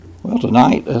Well,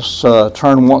 tonight, let's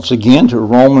turn once again to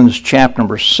Romans chapter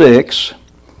number 6.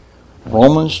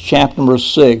 Romans chapter number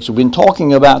 6. We've been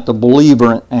talking about the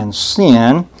believer and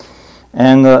sin.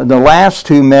 And the last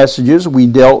two messages, we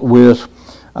dealt with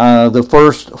the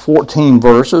first 14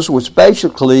 verses, which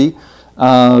basically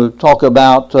talk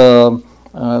about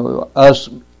us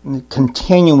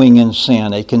continuing in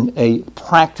sin, a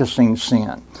practicing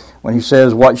sin. When he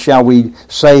says, what shall we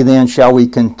say then? Shall we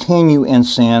continue in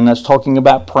sin? That's talking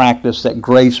about practice, that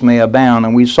grace may abound.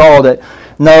 And we saw that,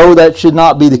 no, that should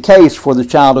not be the case for the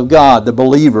child of God. The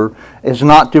believer is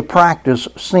not to practice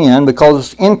sin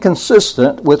because it's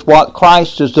inconsistent with what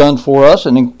Christ has done for us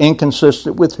and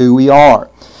inconsistent with who we are.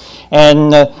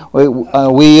 And Paul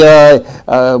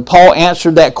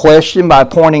answered that question by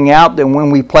pointing out that when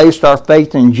we placed our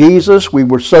faith in Jesus, we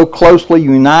were so closely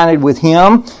united with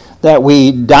Him that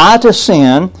we die to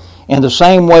sin in the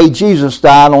same way Jesus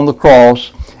died on the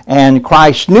cross, and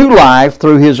Christ's new life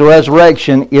through His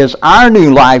resurrection is our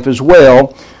new life as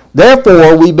well.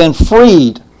 Therefore, we've been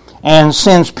freed, and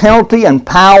sin's penalty and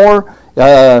power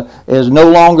is no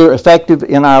longer effective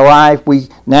in our life. We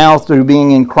now, through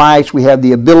being in Christ, we have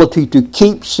the ability to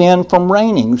keep sin from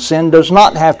reigning. Sin does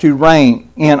not have to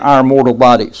reign in our mortal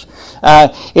bodies.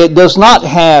 It does not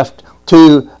have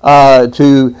to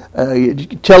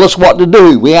tell us what to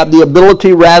do. We have the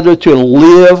ability rather to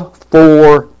live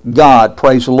for God.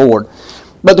 Praise the Lord.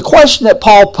 But the question that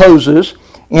Paul poses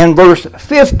in verse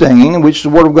 15, which is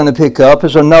what we're going to pick up,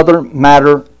 is another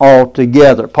matter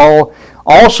altogether. Paul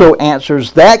also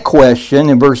answers that question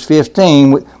in verse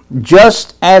 15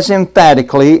 just as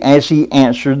emphatically as he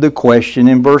answered the question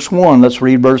in verse 1. Let's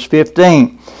read verse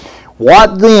 15.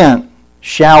 What then?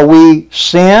 Shall we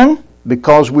sin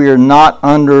because we are not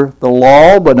under the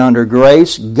law, but under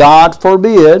grace? God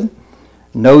forbid.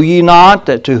 Know ye not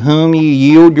that to whom ye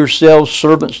yield yourselves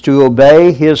servants to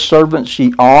obey, His servants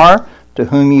ye are, to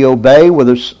whom ye obey,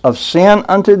 whether of sin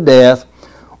unto death,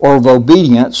 or of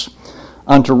obedience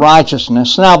unto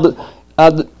righteousness. Now,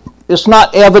 it's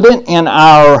not evident in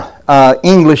our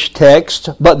English text,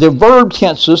 but the verb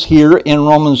tenses here in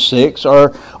Romans 6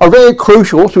 are very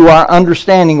crucial to our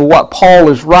understanding of what Paul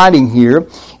is writing here.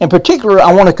 In particular,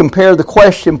 I want to compare the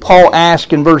question Paul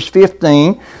asked in verse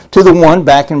 15 to the one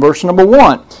back in verse number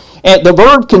 1. And the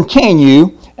verb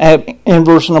continue in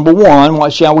verse number 1,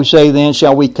 what shall we say then?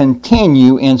 Shall we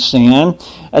continue in sin?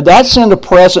 That's in the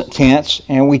present tense,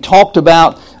 and we talked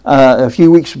about a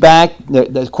few weeks back,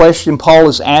 the question Paul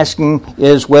is asking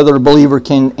is whether a believer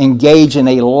can engage in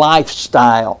a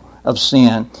lifestyle of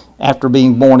sin after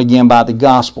being born again by the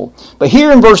gospel. But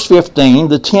here in verse 15,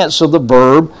 the tense of the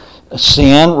verb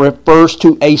sin refers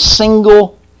to a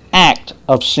single act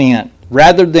of sin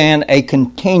rather than a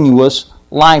continuous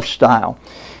lifestyle.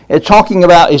 It's talking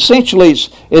about, essentially,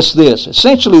 it's this.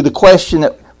 Essentially, the question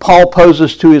that Paul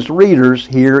poses to his readers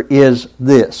here is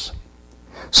this.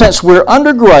 Since we're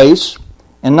under grace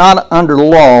and not under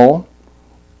law,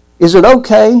 is it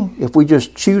okay if we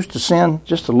just choose to sin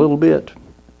just a little bit?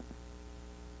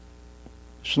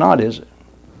 It's not, is it?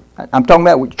 I'm talking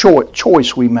about what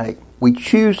choice we make. We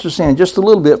choose to sin just a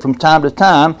little bit from time to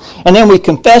time, and then we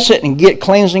confess it and get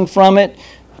cleansing from it.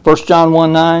 1 John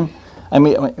 1:9. I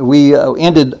mean, we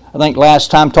ended, I think,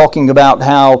 last time talking about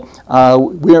how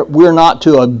we're not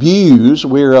to abuse.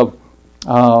 We're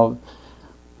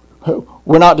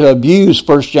not to abuse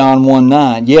 1 John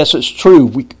 1:9. Yes, it's true.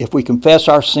 If we confess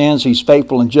our sins, He's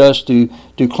faithful and just to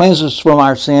cleanse us from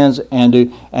our sins and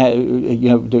to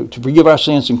forgive our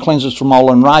sins and cleanse us from all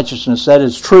unrighteousness. That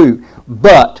is true.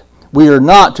 But we are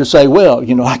not to say, well,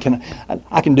 I can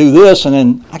do this and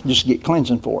then I can just get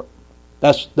cleansing for it.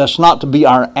 That's not to be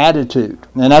our attitude.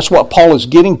 And that's what Paul is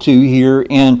getting to here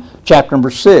in chapter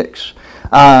number 6.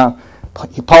 Paul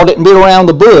didn't beat around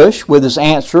the bush with his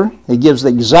answer. He gives the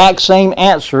exact same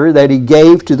answer that he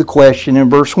gave to the question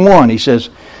in verse 1. He says,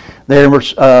 there in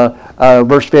verse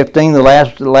 15, the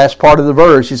last part of the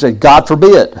verse, he said, God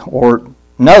forbid, or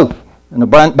no,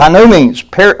 by no means.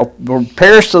 Perish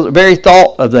the very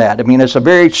thought of that. I mean, it's a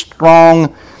very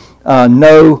strong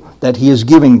no that he is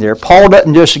giving there. Paul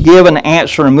doesn't just give an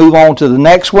answer and move on to the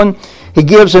next one. He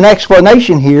gives an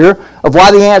explanation here of why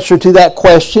the answer to that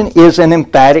question is an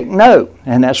emphatic no.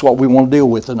 And that's what we want to deal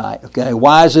with tonight. Okay,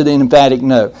 why is it an emphatic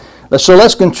no? So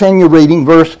let's continue reading.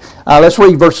 Let's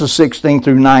read verses 16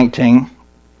 through 19.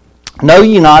 Know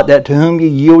ye not that to whom ye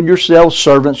yield yourselves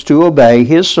servants to obey,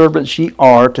 His servants ye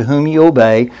are, to whom ye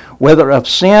obey, whether of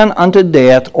sin unto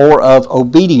death or of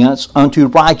obedience unto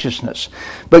righteousness.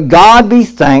 But God be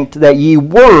thanked that ye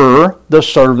were the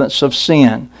servants of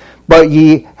sin. But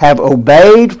ye have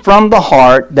obeyed from the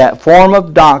heart that form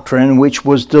of doctrine which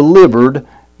was delivered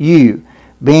you.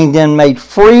 Being then made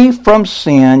free from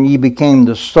sin, ye became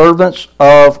the servants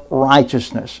of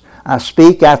righteousness. I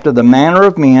speak after the manner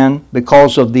of men,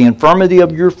 because of the infirmity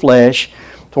of your flesh.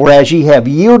 For as ye have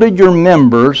yielded your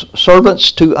members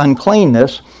servants to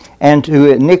uncleanness, and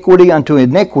to iniquity unto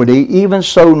iniquity, even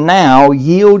so now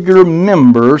yield your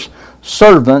members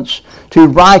servants to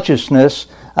righteousness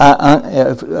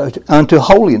unto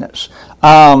holiness.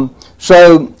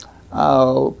 So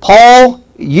Paul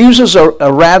uses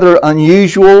a rather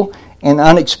unusual and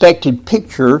unexpected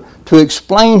picture to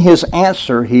explain his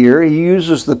answer here. He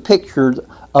uses the picture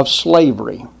of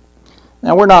slavery.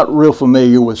 Now, we're not real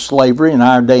familiar with slavery in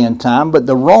our day and time, but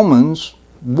the Romans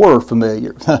were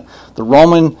familiar. The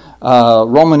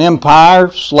Roman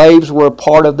Empire, slaves were a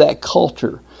part of that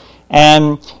culture.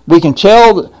 And we can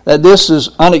tell that this is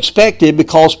unexpected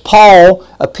because Paul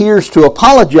appears to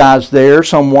apologize there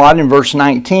somewhat in verse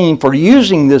 19 for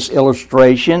using this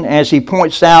illustration, as he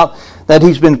points out that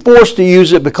he's been forced to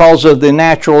use it because of the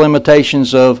natural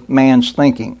limitations of man's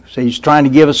thinking. So he's trying to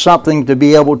give us something to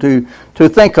be able to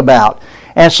think about.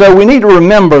 And so we need to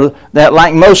remember that,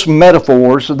 like most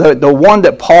metaphors, the one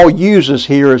that Paul uses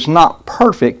here is not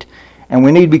perfect, and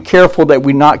we need to be careful that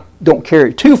we don't carry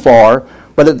it too far.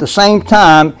 But at the same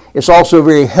time, it's also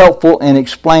very helpful in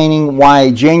explaining why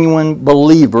a genuine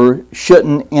believer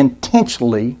shouldn't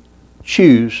intentionally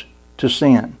choose to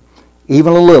sin,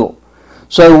 even a little.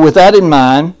 So with that in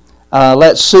mind,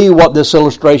 let's see what this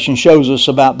illustration shows us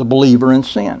about the believer in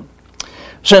sin.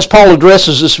 Since Paul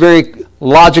addresses this very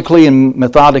logically and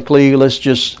methodically, let's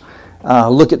just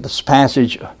look at this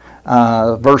passage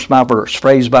verse by verse,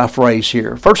 phrase by phrase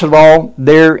here. First of all,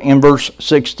 there in verse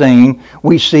 16,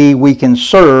 we see we can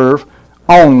serve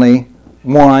only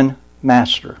one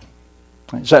master.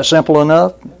 Is that simple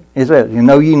enough? Is that,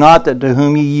 know ye not that to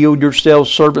whom ye yield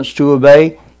yourselves servants to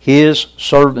obey, his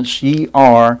servants ye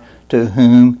are to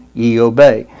whom ye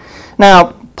obey.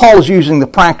 Now, Paul is using the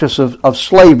practice of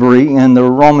slavery in the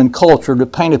Roman culture to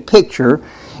paint a picture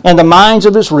in the minds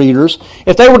of his readers.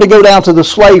 If they were to go down to the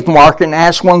slave market and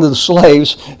ask one of the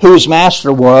slaves who his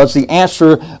master was, the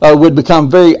answer would become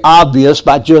very obvious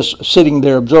by just sitting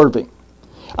there observing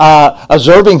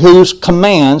whose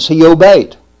commands he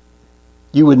obeyed.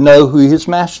 You would know who his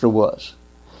master was.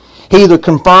 He either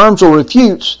confirms or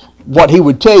refutes what he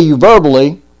would tell you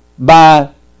verbally by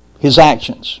his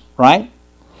actions, right?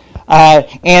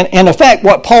 And in effect,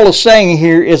 what Paul is saying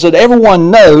here is that everyone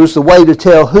knows the way to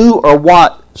tell who or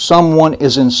what someone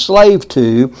is enslaved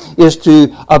to is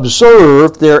to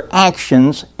observe their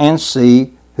actions and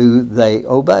see who they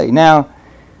obey. Now,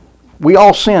 we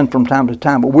all sin from time to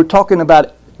time, but we're talking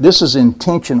about this is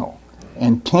intentional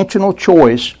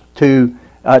choice to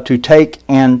take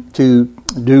and to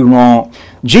do wrong.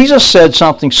 Jesus said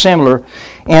something similar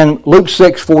in Luke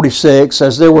 6:46,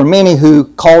 as there were many who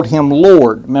called him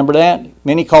Lord. Remember that?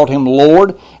 Many called him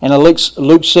Lord. And in Luke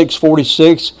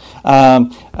 6:46,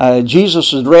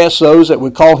 Jesus addressed those that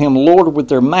would call him Lord with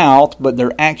their mouth, but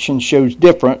their action shows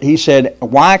different. He said,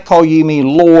 "Why call ye me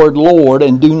Lord, Lord,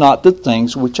 and do not the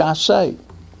things which I say?"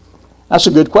 That's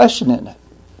a good question, isn't it?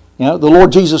 You know, the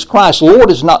Lord Jesus Christ,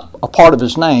 Lord is not a part of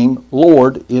his name.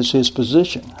 Lord is his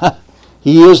position.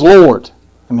 He is Lord.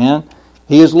 Amen?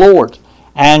 He is Lord.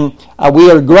 And we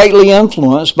are greatly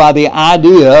influenced by the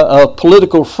idea of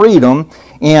political freedom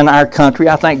in our country.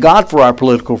 I thank God for our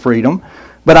political freedom.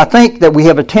 But I think that we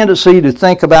have a tendency to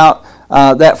think about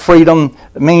that freedom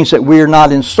means that we are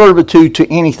not in servitude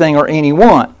to anything or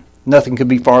anyone. Nothing could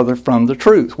be farther from the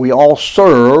truth. We all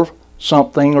serve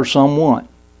something or someone.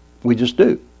 We just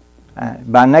do.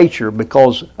 By nature,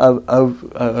 because of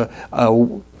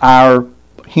our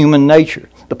human nature.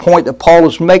 The point that Paul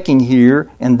is making here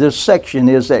in this section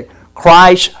is that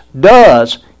Christ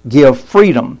does give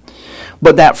freedom.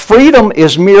 But that freedom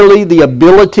is merely the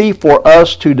ability for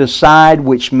us to decide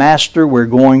which master we're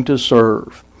going to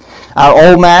serve.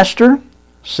 Our old master,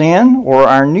 sin, or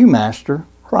our new master,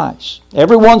 Christ.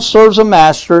 Everyone serves a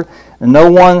master, and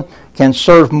no one can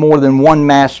serve more than one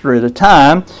master at a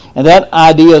time. And that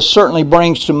idea certainly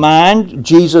brings to mind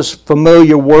Jesus'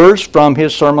 familiar words from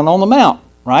his Sermon on the Mount,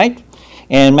 right?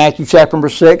 In Matthew chapter number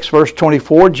 6, verse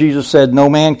 24, Jesus said, "No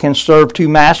man can serve two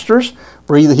masters,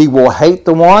 for either he will hate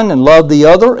the one and love the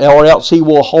other, or else he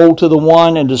will hold to the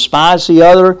one and despise the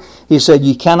other." He said,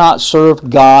 you cannot serve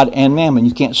God and mammon.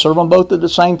 You can't serve them both at the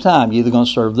same time. You're either going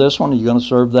to serve this one or you're going to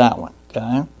serve that one.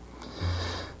 Okay?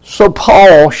 So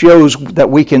Paul shows that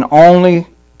we can only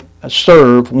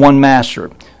serve one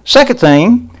master. Second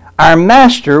thing, our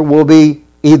master will be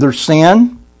either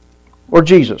sin or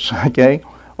Jesus, okay?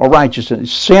 or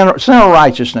righteousness, sin or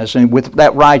righteousness, and with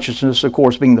that righteousness, of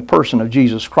course, being the person of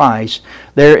Jesus Christ,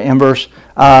 there in verse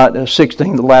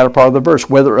 16, the latter part of the verse,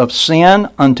 whether of sin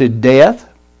unto death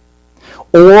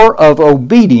or of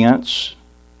obedience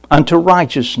unto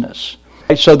righteousness.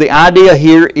 So the idea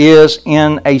here is,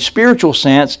 in a spiritual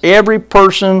sense, every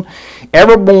person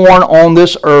ever born on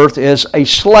this earth is a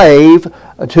slave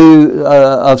to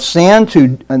of sin,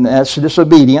 and that's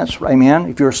disobedience. Amen.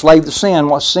 If you're a slave to sin,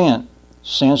 what's sin?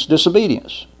 Sin's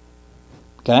disobedience.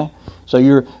 Okay? So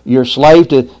you're a slave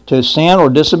to sin or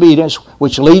disobedience,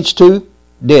 which leads to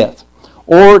death.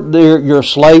 Or you're a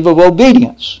slave of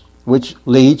obedience, which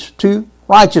leads to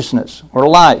righteousness or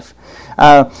life.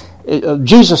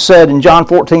 Jesus said in John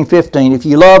 14:15, if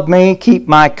you love me, keep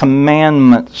my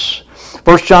commandments.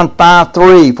 1 John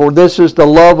 5:3, for this is the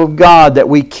love of God, that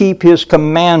we keep His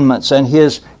commandments, and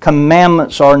His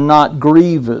commandments are not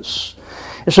grievous.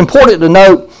 It's important to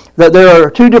note that there are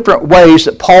two different ways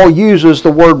that Paul uses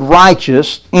the word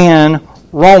righteous in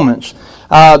Romans.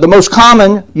 The most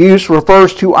common use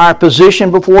refers to our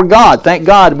position before God. Thank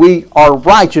God we are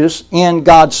righteous in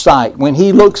God's sight. When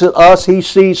He looks at us, He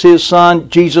sees His Son,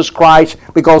 Jesus Christ,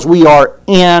 because we are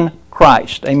in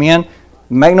Christ. Amen?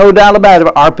 Make no doubt about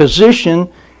it. Our position,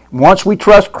 once we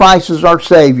trust Christ as our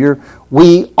Savior,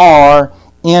 we are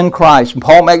in Christ. And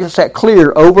Paul makes that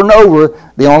clear over and over.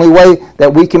 The only way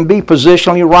that we can be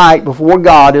positionally right before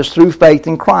God is through faith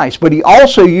in Christ. But he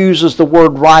also uses the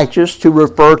word righteous to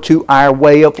refer to our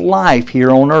way of life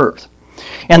here on earth.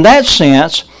 In that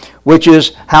sense, which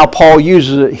is how Paul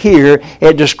uses it here,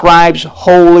 it describes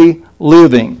holy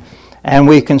living. And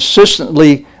we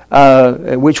consistently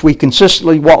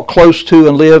walk close to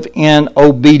and live in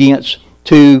obedience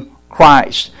to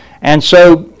Christ. And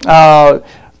so,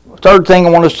 third thing I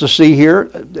want us to see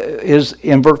here is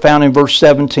found in verse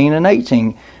 17 and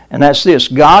 18, and that's this: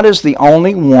 God is the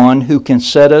only one who can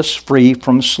set us free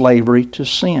from slavery to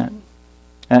sin.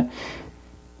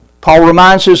 Paul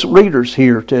reminds his readers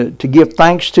here to give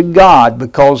thanks to God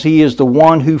because He is the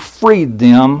one who freed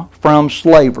them from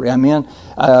slavery. I mean,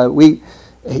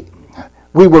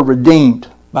 we were redeemed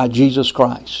by Jesus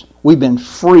Christ. We've been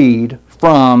freed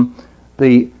from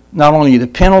not only the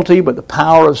penalty but the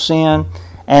power of sin.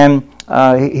 And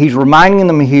he's reminding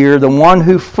them here, the one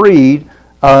who freed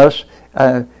us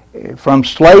from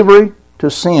slavery to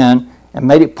sin and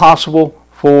made it possible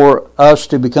for us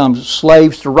to become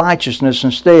slaves to righteousness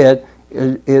instead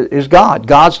is God.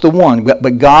 God's the one.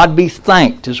 But God be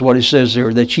thanked, is what it says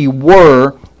there, that ye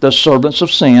were the servants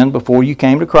of sin before you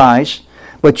came to Christ,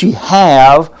 but ye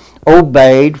have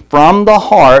obeyed from the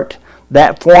heart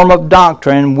that form of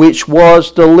doctrine which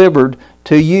was delivered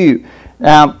to you.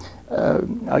 Now,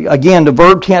 again, the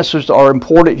verb tenses are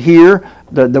important here.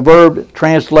 The verb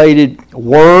translated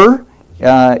were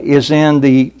is in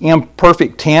the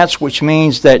imperfect tense, which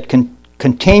means that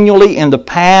continually in the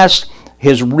past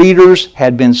his readers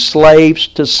had been slaves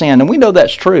to sin. And we know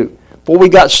that's true. Before we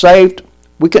got saved,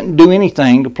 we couldn't do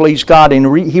anything to please God. And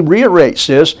he reiterates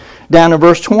this down in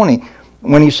verse 20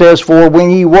 when he says, for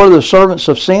when ye were the servants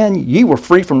of sin, ye were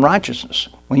free from righteousness.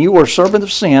 When you were a servant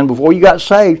of sin, before you got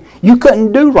saved, you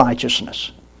couldn't do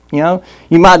righteousness. You know,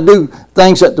 you might do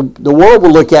things that the world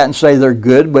will look at and say they're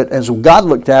good, but as God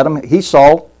looked at them, He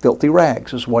saw filthy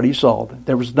rags, is what He saw.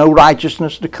 There was no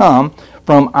righteousness to come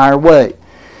from our way.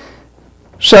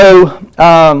 So,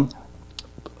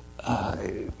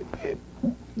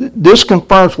 this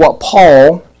confirms what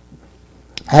Paul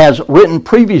has written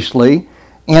previously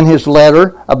in his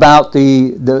letter about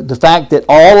the fact that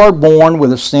all are born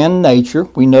with a sin nature.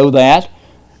 We know that.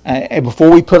 And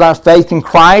before we put our faith in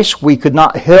Christ, we could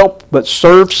not help but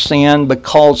serve sin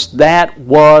because that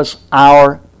was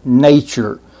our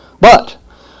nature. But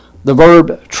the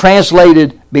verb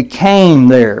translated became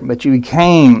there, but you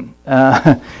became,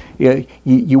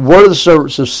 you were the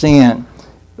servants of sin.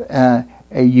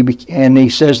 And he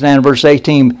says now in verse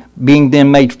 18, being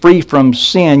then made free from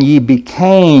sin, ye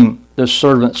became the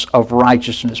servants of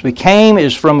righteousness. Became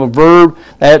is from a verb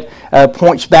that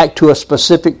points back to a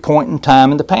specific point in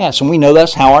time in the past. And we know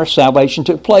that's how our salvation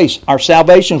took place. Our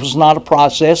salvation was not a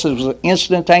process. It was an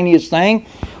instantaneous thing.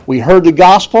 We heard the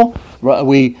gospel.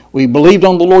 We believed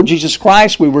on the Lord Jesus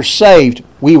Christ. We were saved.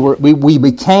 We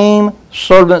became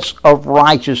servants of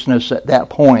righteousness at that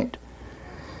point.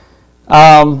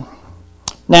 Now,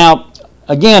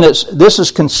 again, this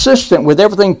is consistent with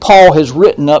everything Paul has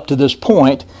written up to this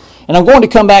point. And I'm going to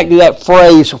come back to that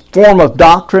phrase, form of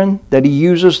doctrine, that he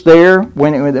uses there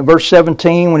in verse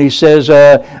 17 when he says,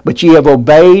 but ye have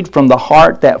obeyed from the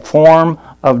heart that form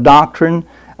of doctrine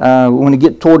when we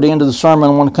get toward the end of the sermon,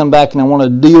 I want to come back and I want to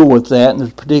deal with that, and there's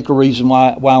a particular reason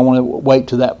why I want to wait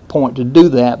to that point to do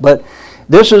that. But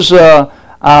this is, for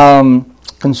now,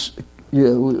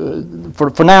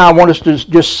 I want us to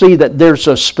just see that there's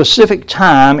a specific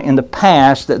time in the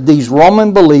past that these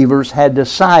Roman believers had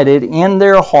decided in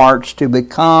their hearts to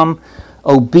become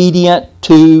obedient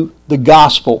to the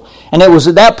gospel. And it was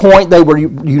at that point they were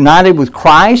united with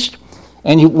Christ.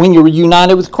 And when you were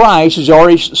united with Christ, as I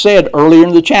already said earlier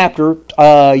in the chapter,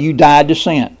 you died to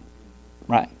sin.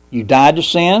 Right? You died to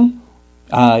sin,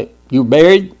 you were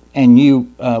buried, and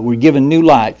you were given new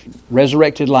life,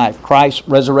 resurrected life, Christ's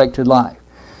resurrected life.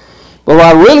 But what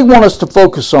I really want us to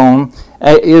focus on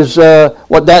is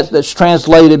what that's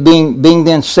translated being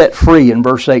then set free in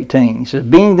verse 18. He says,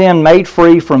 being then made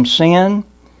free from sin,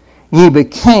 ye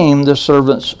became the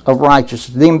servants of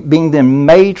righteousness. Being then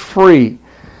made free.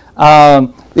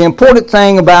 The important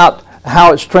thing about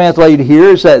how it's translated here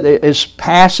is that it's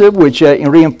passive, which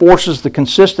reinforces the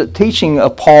consistent teaching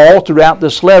of Paul throughout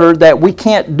this letter that we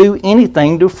can't do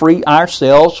anything to free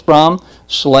ourselves from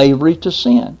slavery to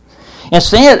sin.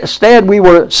 Instead, we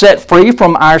were set free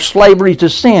from our slavery to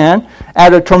sin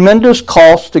at a tremendous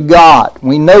cost to God.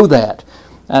 We know that.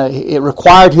 It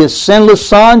required His sinless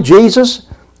Son, Jesus,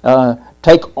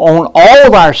 take on all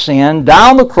of our sin, die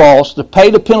on the cross to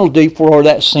pay the penalty for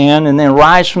that sin, and then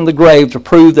rise from the grave to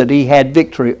prove that He had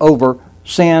victory over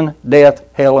sin, death,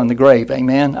 hell, and the grave.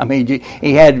 Amen? I mean,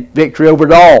 He had victory over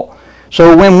it all.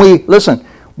 So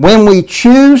when we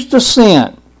choose to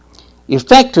sin,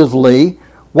 effectively,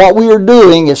 what we are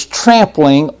doing is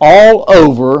trampling all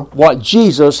over what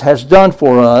Jesus has done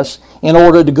for us in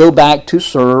order to go back to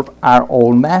serve our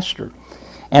old master.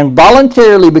 And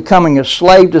voluntarily becoming a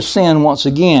slave to sin once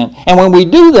again. And when we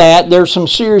do that, there's some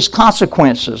serious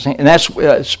consequences. And that's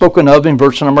spoken of in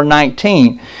verse number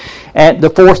 19. And the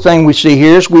fourth thing we see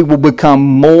here is we will become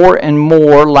more and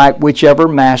more like whichever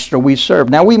master we serve.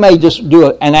 Now, we may just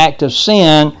do an act of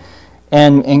sin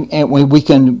and we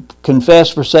can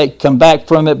confess, forsake, come back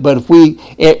from it. But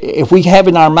if we have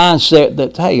in our mindset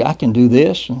that, hey, I can do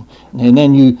this, and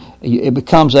then it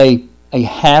becomes a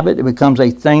habit, it becomes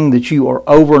a thing that you are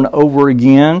over and over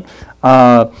again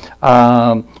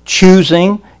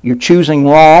choosing. You're choosing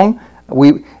wrong.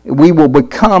 We will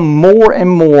become more and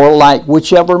more like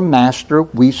whichever master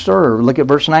we serve. Look at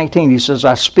verse 19. He says,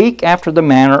 I speak after the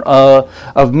manner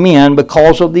of men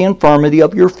because of the infirmity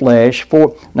of your flesh.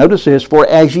 For, notice this, for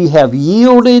as ye have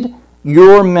yielded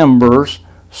your members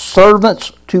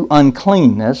servants to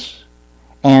uncleanness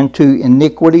and to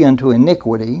iniquity unto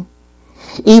iniquity,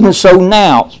 even so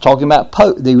now, it's talking about,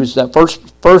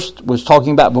 first was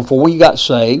talking about before you got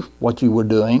saved, what you were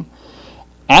doing.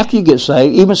 After you get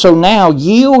saved, even so now,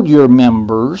 yield your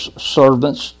members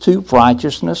servants to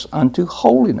righteousness unto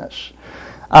holiness.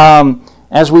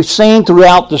 As we've seen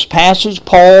throughout this passage,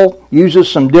 Paul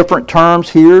uses some different terms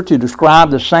here to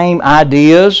describe the same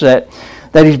ideas that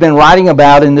he's been writing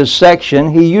about in this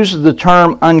section. He uses the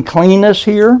term uncleanness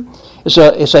here.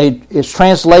 It's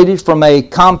translated from a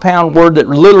compound word that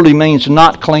literally means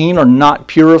not clean or not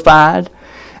purified.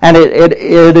 And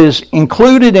it is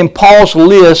included in Paul's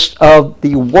list of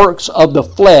the works of the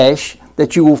flesh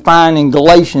that you will find in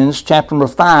Galatians chapter number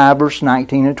 5, verse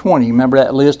 19 and 20. Remember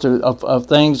that list of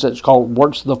things that's called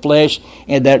works of the flesh,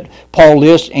 and that Paul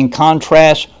lists in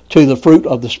contrast to the fruit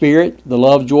of the Spirit, the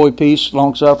love, joy, peace,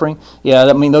 long-suffering. Yeah,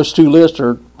 I mean, those two lists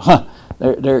are,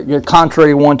 they're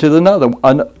contrary one to another.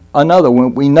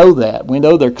 We know that. We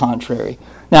know they're contrary.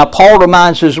 Now, Paul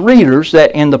reminds his readers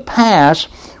that in the past,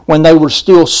 when they were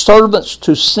still servants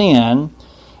to sin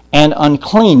and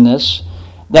uncleanness,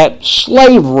 that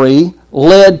slavery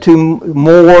led to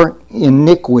more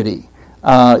iniquity,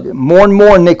 more and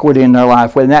more iniquity in their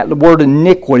life. And that word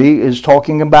iniquity is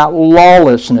talking about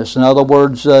lawlessness. In other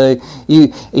words, when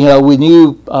we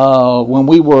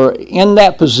were in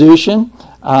that position,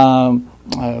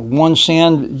 one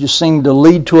sin just seemed to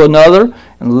lead to another,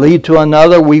 and lead to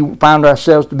another. We found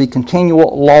ourselves to be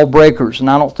continual lawbreakers, and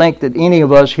I don't think that any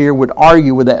of us here would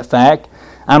argue with that fact.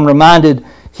 I'm reminded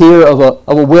here of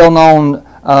a well-known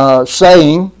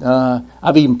saying.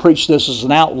 I've even preached this as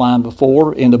an outline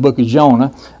before in the book of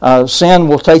Jonah. Sin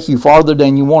will take you farther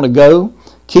than you want to go,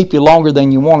 keep you longer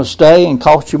than you want to stay, and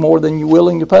cost you more than you're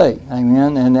willing to pay.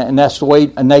 Amen. And that's the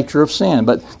way, a nature of sin.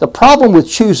 But the problem with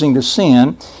choosing to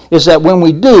sin is that when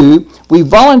we do, we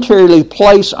voluntarily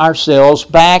place ourselves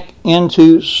back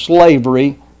into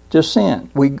slavery to sin.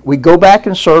 We go back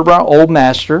and serve our old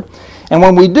master. And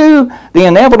when we do, the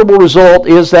inevitable result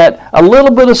is that a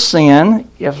little bit of sin,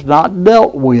 if not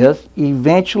dealt with,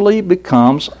 eventually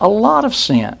becomes a lot of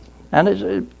sin.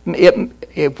 And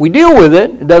if we deal with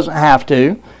it, it doesn't have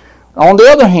to. On the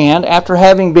other hand, after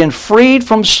having been freed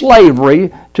from slavery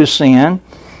to sin,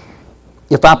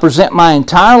 if I present my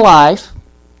entire life,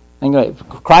 and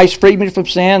Christ freed me from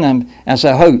sin, and I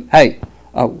say, hey,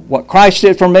 what Christ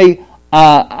did for me, here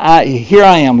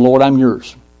I am, Lord, I'm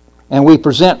yours. And we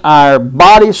present our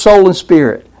body, soul, and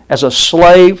spirit as a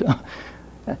slave.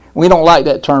 We don't like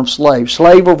that term slave.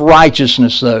 Slave of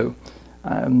righteousness, though.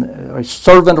 A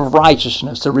servant of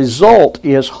righteousness. The result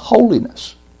is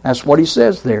holiness. That's what he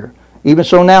says there. Even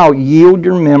so now, yield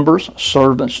your members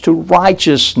servants to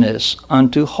righteousness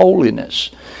unto holiness.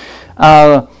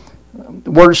 That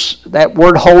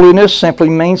word holiness simply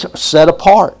means set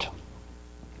apart.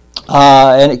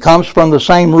 And it comes from the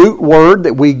same root word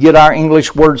that we get our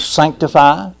English word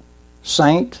sanctify,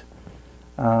 saint.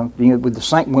 With the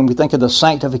saint, when we think of the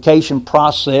sanctification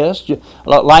process,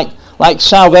 like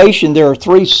salvation, there are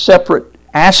three separate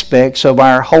aspects of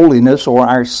our holiness or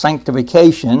our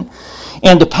sanctification.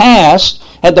 In the past,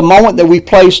 at the moment that we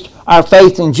placed our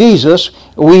faith in Jesus,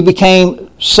 we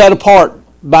became set apart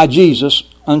by Jesus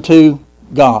unto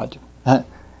God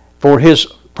for His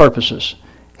purposes.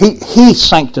 He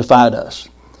sanctified us.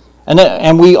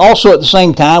 And we also, at the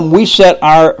same time, we set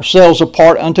ourselves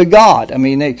apart unto God. I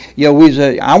mean, we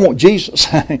say, I want Jesus.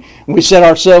 We set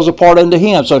ourselves apart unto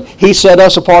Him. So He set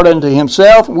us apart unto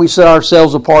Himself. We set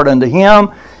ourselves apart unto Him.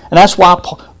 And that's why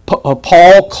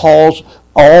Paul calls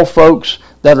all folks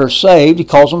that are saved, he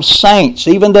calls them saints.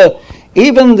 Even the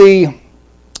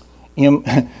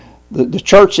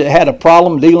church that had a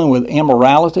problem dealing with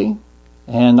immorality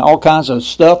and all kinds of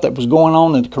stuff that was going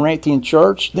on in the Corinthian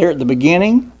church, there at the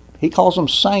beginning, he calls them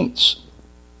saints.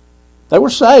 They were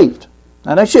saved.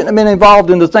 Now, they shouldn't have been involved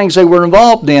in the things they were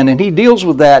involved in, and he deals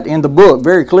with that in the book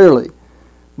very clearly.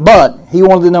 But he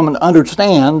wanted them to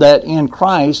understand that in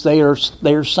Christ they are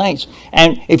saints.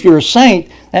 And if you're a saint,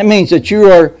 that means that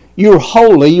you're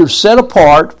holy, you're set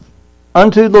apart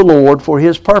unto the Lord for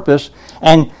His purpose,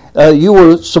 and you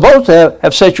were supposed to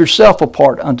have set yourself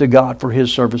apart unto God for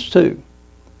His service too.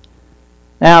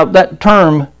 Now, that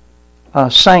term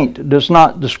saint does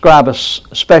not describe a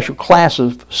special class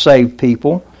of saved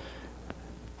people.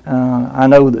 I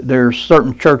know that there are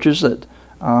certain churches that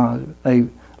they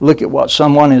look at what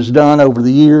someone has done over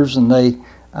the years, and they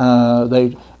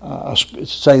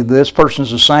say this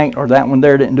person's a saint or that one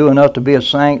there didn't do enough to be a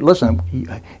saint. Listen,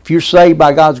 if you're saved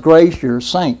by God's grace, you're a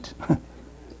saint.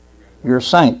 You're a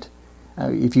saint.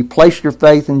 If you place your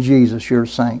faith in Jesus, you're a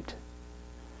saint.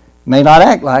 You may not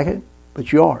act like it,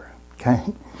 but you are. Okay.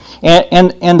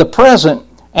 And in the present,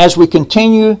 as we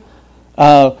continue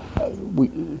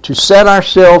to set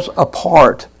ourselves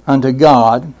apart unto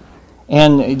God,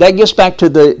 and that gets back to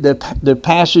the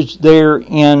passage there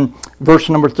in verse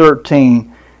number 13.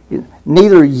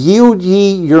 Neither yield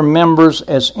ye your members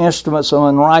as instruments of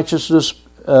unrighteousness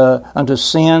unto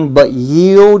sin, but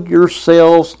yield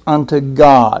yourselves unto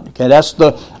God. Okay, that's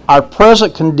our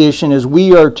present condition is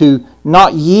we are to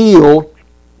not yield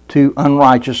to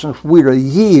unrighteousness. We are to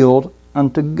yield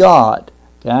unto God.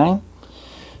 Okay?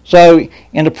 So,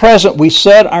 in the present, we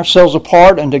set ourselves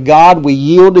apart unto God. We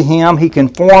yield to Him. He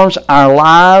conforms our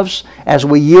lives. As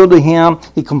we yield to Him,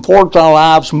 He conforms our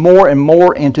lives more and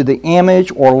more into the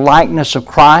image or likeness of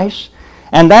Christ.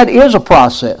 And that is a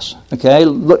process. Okay?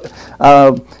 Look,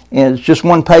 it's just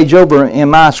one page over in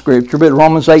my scripture, but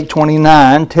Romans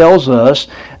 8:29 tells us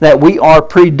that we are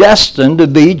predestined to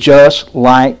be just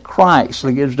like Christ.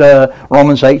 Look at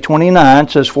Romans 8:29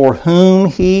 says, "For whom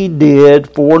He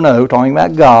did foreknow," talking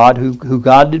about God, who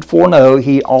God did foreknow,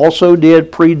 He also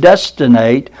did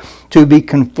predestinate to be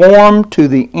conformed to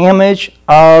the image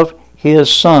of His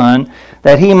Son,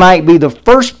 that He might be the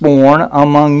firstborn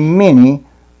among many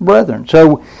brethren.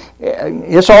 So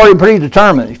it's already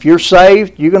predetermined. If you're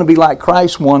saved, you're going to be like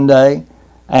Christ one day.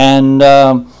 And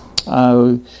the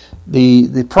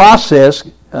process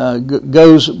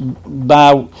goes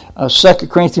by 2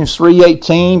 Corinthians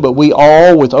 3:18, "But we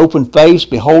all, with open face,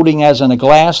 beholding as in a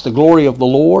glass the glory of the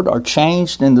Lord, are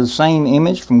changed into the same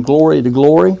image from glory to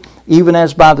glory, even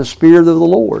as by the Spirit of the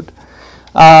Lord."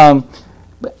 In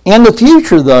the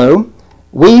future, though,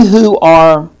 we who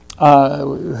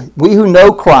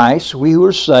know Christ, we who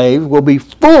are saved, will be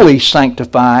fully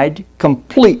sanctified,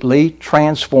 completely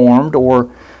transformed or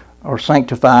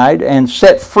sanctified, and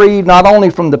set free not only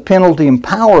from the penalty and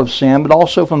power of sin, but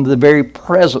also from the very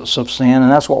presence of sin.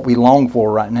 And that's what we long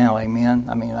for right now, amen?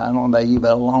 I mean, I don't know about you,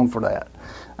 but I long for that.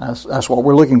 That's what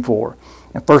we're looking for.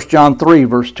 And 1 John 3,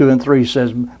 verse 2 and 3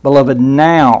 says, "Beloved,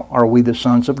 now are we the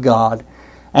sons of God,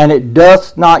 And it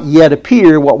doth not yet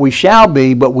appear what we shall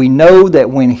be, but we know that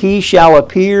when he shall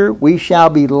appear, we shall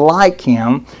be like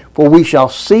him, for we shall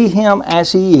see him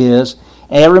as he is.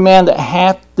 And every man that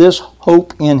hath this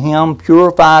hope in him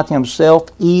purifieth himself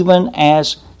even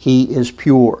as he is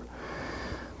pure.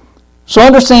 So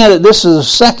understand that this is a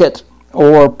second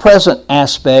or present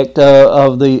aspect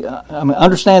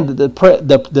understand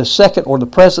that the second or the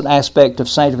present aspect of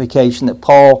sanctification that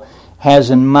Paul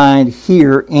has in mind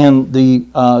here in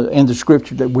the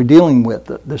scripture that we're dealing with,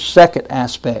 the second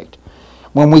aspect.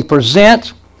 When we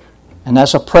present, and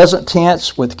that's a present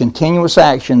tense with continuous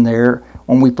action there,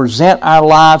 when we present our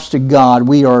lives to God,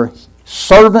 we are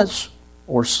servants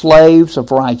or slaves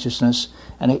of righteousness,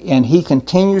 and he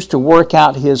continues to work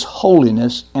out his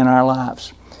holiness in our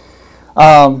lives.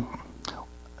 The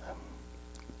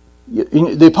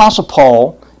Apostle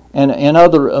Paul and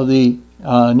other of the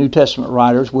New Testament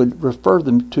writers would refer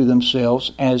them to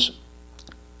themselves as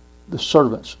the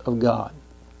servants of God.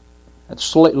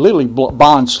 That's literally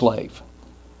bond slave.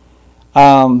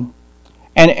 And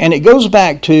it goes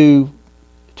back to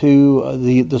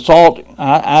the thought,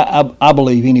 I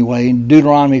believe anyway, in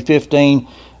Deuteronomy 15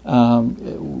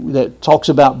 that talks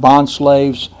about bond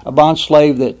slaves. A bond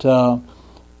slave that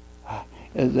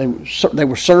they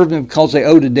were serving because they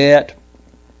owed a debt.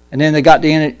 And then they got to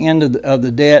the end of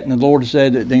the debt, and the Lord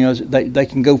said that they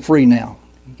can go free now.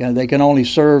 They can only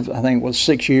serve, I think it was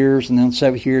 6 years, and then the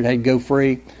 7th year they had to go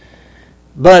free.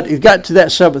 But it got to that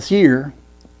 7th year,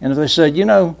 and if they said,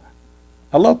 I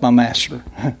love my master,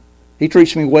 he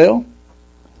treats me well,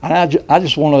 and I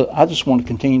just want to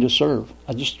continue to serve.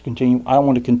 I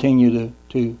want to continue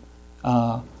to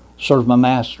serve my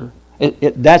master.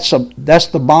 That's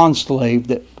the bond slave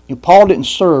that Paul didn't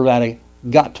serve out of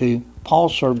got to. Paul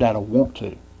served out of want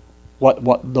to, what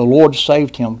the Lord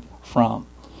saved him from.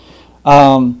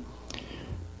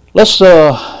 Let's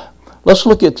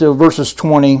look at verses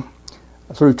 20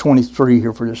 through 23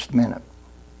 here for just a minute,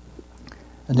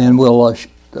 and then we'll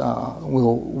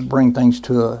bring things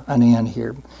to an end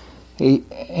here.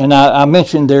 I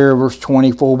mentioned there, verse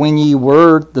 20, for when ye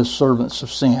were the servants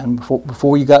of sin,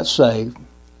 before you got saved,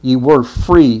 ye were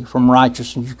free from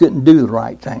righteousness. You couldn't do the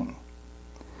right thing.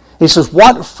 He says,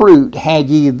 what fruit had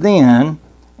ye then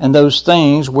in those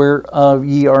things whereof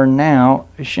ye are now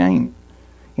ashamed?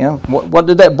 What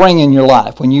did that bring in your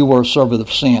life when you were a servant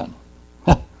of sin?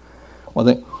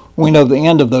 Well, we know the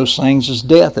end of those things is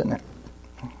death, isn't it?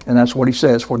 And that's what he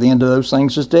says, for the end of those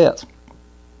things is death.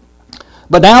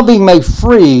 But now being made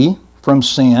free from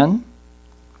sin,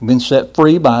 been set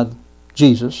free by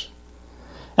Jesus,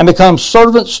 and become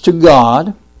servants to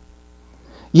God,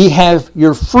 ye have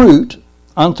your fruit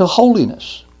unto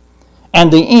holiness,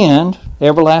 and the end,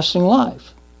 everlasting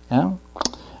life.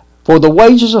 For the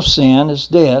wages of sin is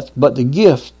death, but the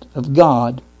gift of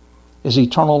God is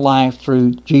eternal life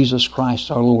through Jesus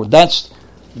Christ our Lord. That's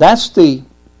the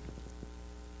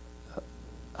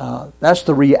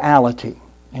reality.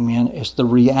 Amen. It's the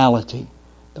reality.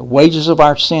 The wages of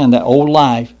our sin, that old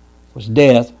life, was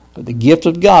death, but the gift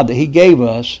of God that he gave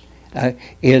us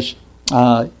is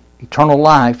eternal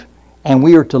life, and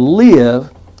we are to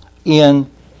live in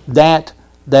that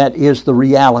is the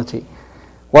reality.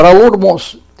 What our Lord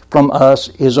wants from us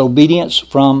is obedience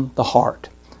from the heart.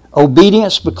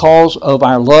 Obedience because of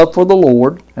our love for the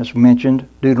Lord, as we mentioned,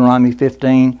 Deuteronomy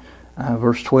 15,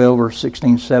 verse 12, verse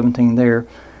 16, 17 there.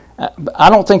 I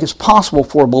don't think it's possible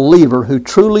for a believer who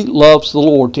truly loves the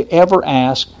Lord to ever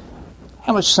ask,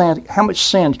 how much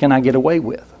sin can I get away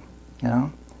with?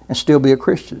 And still be a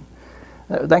Christian.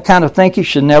 That kind of thinking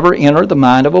should never enter the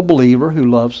mind of a believer who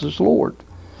loves his Lord.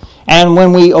 And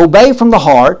when we obey from the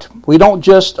heart, we don't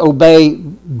just obey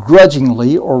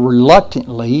grudgingly or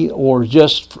reluctantly or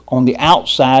just on the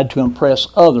outside to impress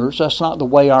others. That's not the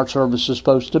way our service is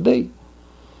supposed to be.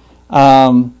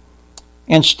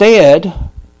 Instead,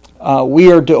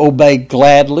 we are to obey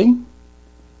gladly,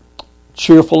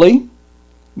 cheerfully,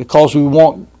 because we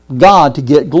want God to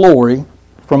get glory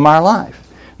from our life.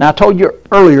 Now, I told you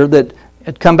earlier that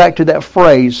I'd come back to that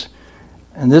phrase,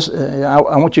 and this I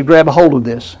want you to grab a hold of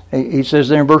this. He says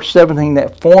there in verse 17,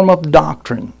 that form of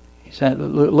doctrine. He said,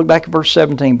 look back at verse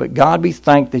 17, but God be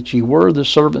thanked that ye were the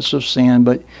servants of sin,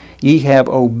 but ye have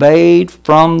obeyed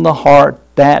from the heart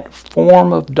that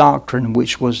form of doctrine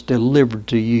which was delivered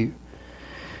to you.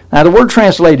 Now, the word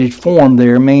translated form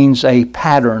there means a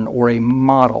pattern or a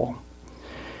model.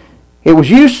 It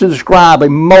was used to describe a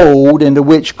mold into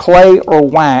which clay or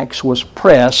wax was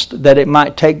pressed that it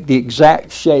might take the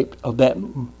exact shape of that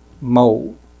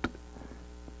mold.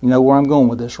 You know where I'm going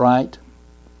with this, right?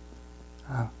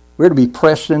 We're to be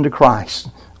pressed into Christ.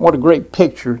 What a great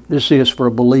picture this is for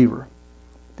a believer.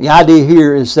 The idea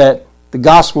here is that the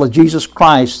gospel of Jesus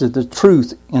Christ is the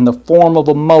truth in the form of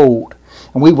a mold.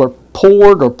 And we were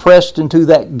poured or pressed into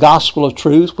that gospel of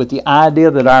truth with the idea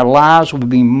that our lives would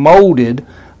be molded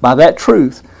by that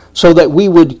truth so that we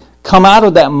would come out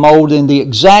of that mold in the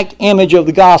exact image of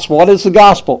the gospel. What is the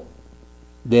gospel?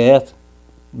 Death,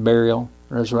 burial,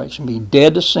 resurrection. Be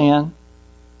dead to sin,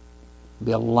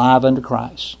 be alive unto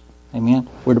Christ. Amen.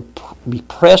 We're to be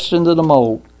pressed into the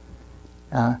mold,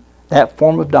 that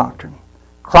form of doctrine.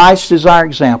 Christ is our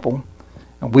example,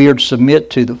 and we are to submit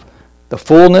to the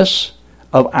fullness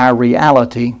of our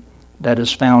reality that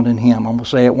is found in Him. I'm going to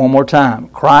say it one more time.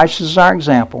 Christ is our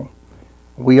example.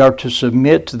 We are to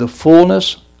submit to the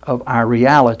fullness of our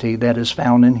reality that is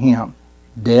found in Him.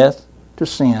 Death to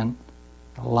sin,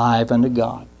 alive unto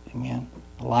God. Amen.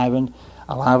 Alive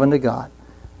unto God.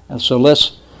 And so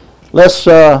let's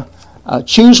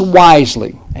choose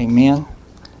wisely. Amen.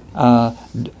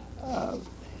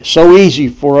 So easy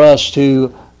for us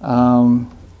to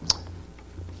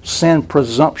sin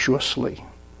presumptuously.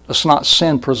 Let's not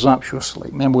sin presumptuously.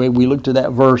 Remember, we looked at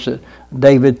that verse that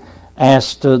David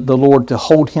asked the Lord to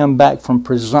hold him back from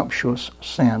presumptuous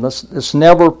sin. Let's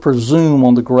never presume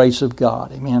on the grace of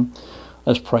God. Amen.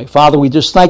 Let's pray. Father, we just thank